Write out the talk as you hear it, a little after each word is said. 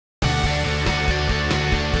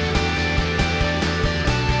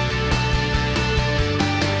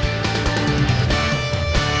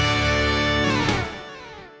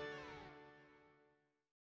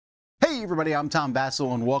Hey everybody, I'm Tom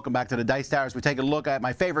Vasel and welcome back to the Dice Towers. We take a look at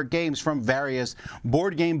my favorite games from various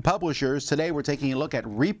board game publishers. Today we're taking a look at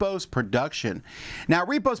Repos Production. Now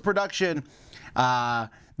Repos Production,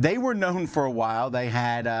 they were known for a while. They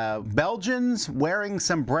had Belgians wearing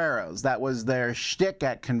sombreros. That was their shtick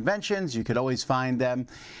at conventions. You could always find them.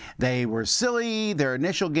 They were silly. Their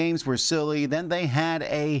initial games were silly. Then they had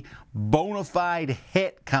a bona fide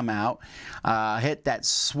hit come out, a hit that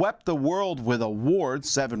swept the world with awards,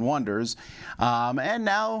 7 Wonders, and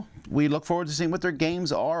now we look forward to seeing what their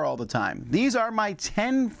games are all the time. These are my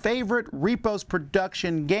 10 favorite Repos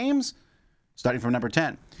Production games, starting from number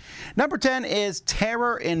 10. Number 10 is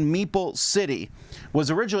Terror in Meeple City. Was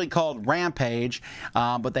originally called Rampage,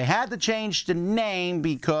 but they had to change the name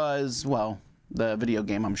because, well, the video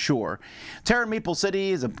game, I'm sure. Terror in Meeple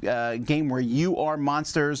City is a game where you are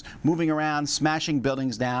monsters moving around, smashing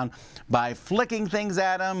buildings down by flicking things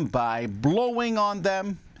at them, by blowing on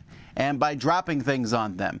them, and by dropping things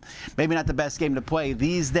on them. Maybe not the best game to play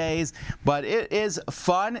these days, but it is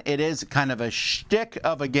fun. It is kind of a shtick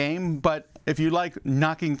of a game, but if you like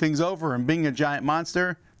knocking things over and being a giant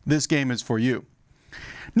monster, this game is for you.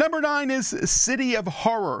 Number 9 is City of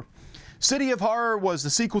Horror. City of Horror was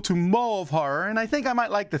the sequel to Mall of Horror, and I think I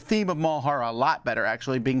might like the theme of Mall of Horror a lot better,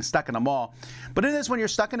 actually, being stuck in a mall. But in this one, you're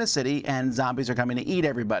stuck in a city, and zombies are coming to eat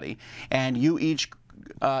everybody. And you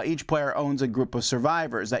each player owns a group of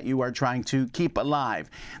survivors that you are trying to keep alive.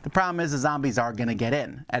 The problem is the zombies are going to get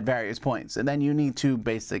in at various points, and then you need to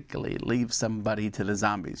basically leave somebody to the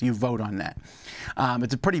zombies. You vote on that.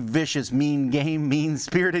 It's a pretty vicious, mean game,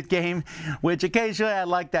 mean-spirited game, which occasionally I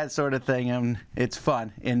like that sort of thing, and it's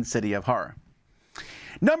fun in City of Horror.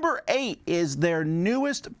 Number 8 is their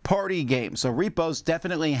newest party game. So Repos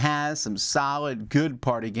definitely has some solid, good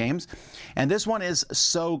party games. And this one is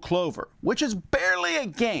So Clover, which is barely a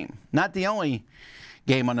game. Not the only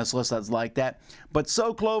game on this list that's like that. But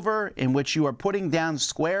So Clover, in which you are putting down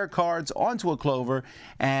square cards onto a clover,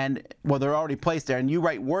 and, well, they're already placed there, and you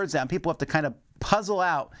write words down. People have to kind of puzzle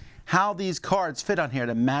out how these cards fit on here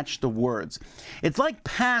to match the words. It's like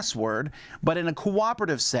Password, but in a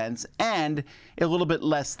cooperative sense and a little bit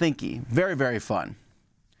less thinky. Very, very fun.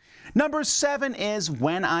 Number 7 is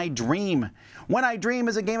When I Dream. When I Dream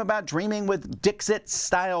is a game about dreaming with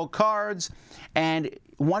Dixit-style cards, and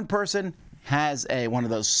one person has one of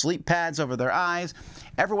those sleep pads over their eyes.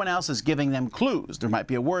 Everyone else is giving them clues. There might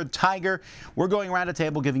be a word, tiger. We're going around a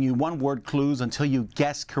table giving you one-word clues until you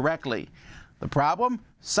guess correctly. The problem?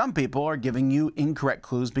 Some people are giving you incorrect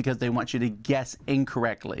clues because they want you to guess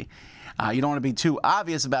incorrectly. You don't want to be too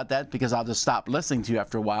obvious about that because I'll just stop listening to you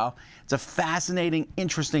after a while. It's a fascinating,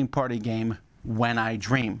 interesting party game, When I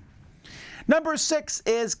Dream. Number 6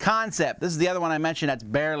 is Concept. This is the other one I mentioned that's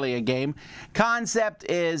barely a game. Concept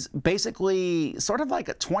is basically sort of like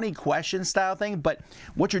a 20-question style thing, but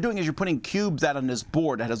what you're doing is you're putting cubes out on this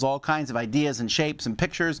board that has all kinds of ideas and shapes and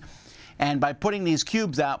pictures. And by putting these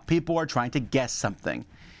cubes out, people are trying to guess something.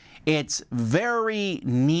 It's very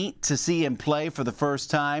neat to see and play for the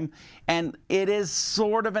first time, and it is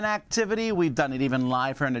sort of an activity. We've done it even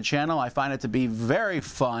live here on the channel. I find it to be very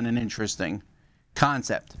fun and interesting.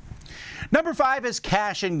 Concept. Number 5 is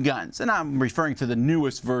Cash and Guns, and I'm referring to the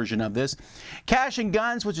newest version of this. Cash and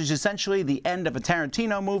Guns, which is essentially the end of a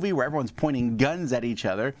Tarantino movie where everyone's pointing guns at each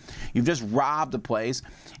other. You've just robbed a place,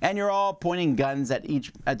 and you're all pointing guns at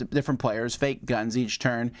the different players, fake guns each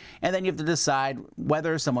turn, and then you have to decide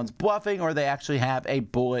whether someone's bluffing or they actually have a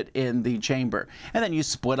bullet in the chamber. And then you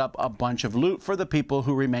split up a bunch of loot for the people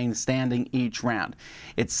who remain standing each round.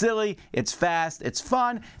 It's silly, it's fast, it's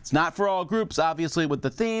fun. It's not for all groups, obviously, with the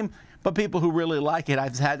theme, but people who really like it,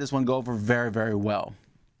 I've had this one go over very, very well.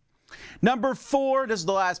 Number 4, this is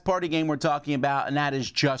the last party game we're talking about, and that is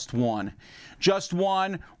Just One. Just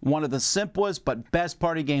One, one of the simplest but best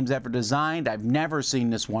party games ever designed. I've never seen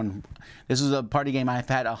this one. This is a party game I've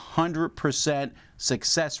had 100%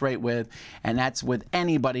 success rate with, and that's with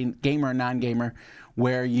anybody, gamer or non-gamer,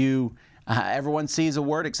 where you everyone sees a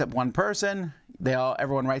word except one person.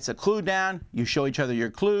 Everyone writes a clue down. You show each other your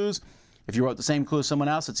clues. If you wrote the same clue as someone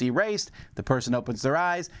else, it's erased. The person opens their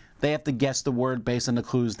eyes. They have to guess the word based on the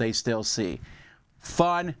clues they still see.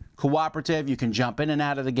 Fun, cooperative. You can jump in and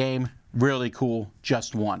out of the game. Really cool.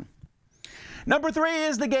 Just One. Number 3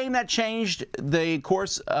 is the game that changed the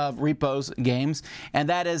course of Repos games, and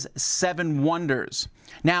that is 7 Wonders.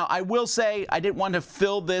 Now, I will say I didn't want to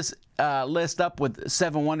fill this list up with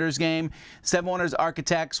 7 Wonders game. 7 Wonders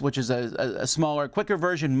Architects, which is a smaller, quicker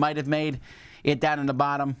version, might have made it down in the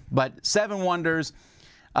bottom, but 7 Wonders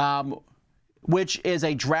which is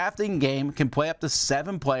a drafting game, can play up to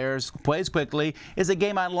 7 players, plays quickly, is a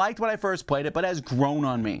game I liked when I first played it, but has grown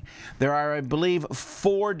on me. There are, I believe,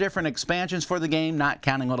 4 different expansions for the game, not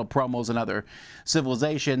counting little promos and other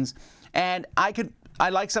civilizations. And I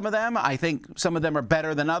like some of them. I think some of them are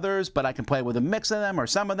better than others, but I can play with a mix of them, or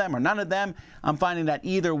some of them, or none of them. I'm finding that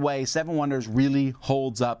either way, Seven Wonders really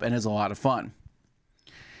holds up and is a lot of fun.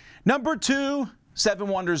 Number 2, Seven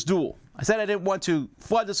Wonders Duel. I said I didn't want to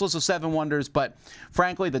flood this list of 7 Wonders, but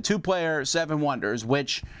frankly, the 2-player 7 Wonders,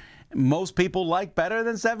 which most people like better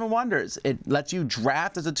than 7 Wonders. It lets you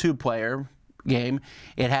draft as a 2-player game.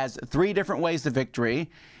 It has 3 different ways to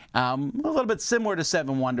victory. A little bit similar to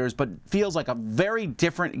 7 Wonders, but feels like a very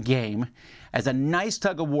different game. As a nice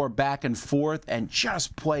tug-of-war back and forth, and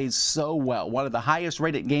just plays so well. One of the highest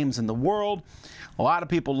rated games in the world. A lot of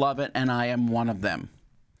people love it, and I am one of them.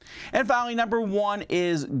 And finally, number 1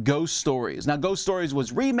 is Ghost Stories. Now, Ghost Stories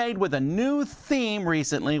was remade with a new theme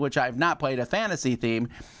recently, which I have not played, a fantasy theme.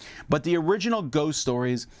 But the original Ghost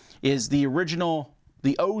Stories is the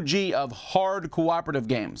OG of hard cooperative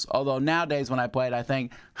games. Although nowadays when I play it, I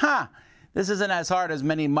think, this isn't as hard as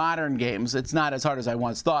many modern games. It's not as hard as I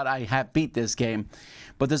once thought. I have beat this game.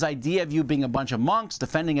 But this idea of you being a bunch of monks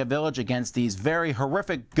defending a village against these very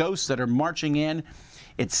horrific ghosts that are marching in,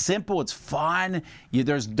 it's simple, it's fun.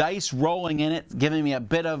 There's dice rolling in it, giving me a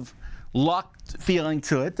bit of luck feeling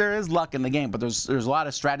to it. There is luck in the game, but there's a lot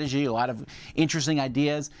of strategy, a lot of interesting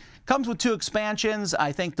ideas. Comes with 2 expansions.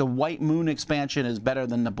 I think the White Moon expansion is better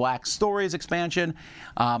than the Black Stories expansion.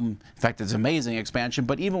 In fact, it's an amazing expansion,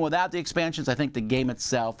 but even without the expansions, I think the game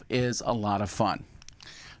itself is a lot of fun.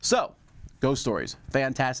 So, Ghost Stories,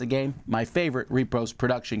 fantastic game, my favorite Repos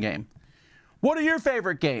production game. What are your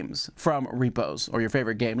favorite games from Repos, or your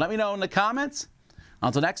favorite game? Let me know in the comments.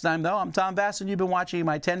 Until next time, though, I'm Tom Vasel, and you've been watching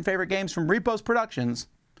my 10 favorite games from Repos Productions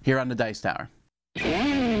here on the Dice Tower.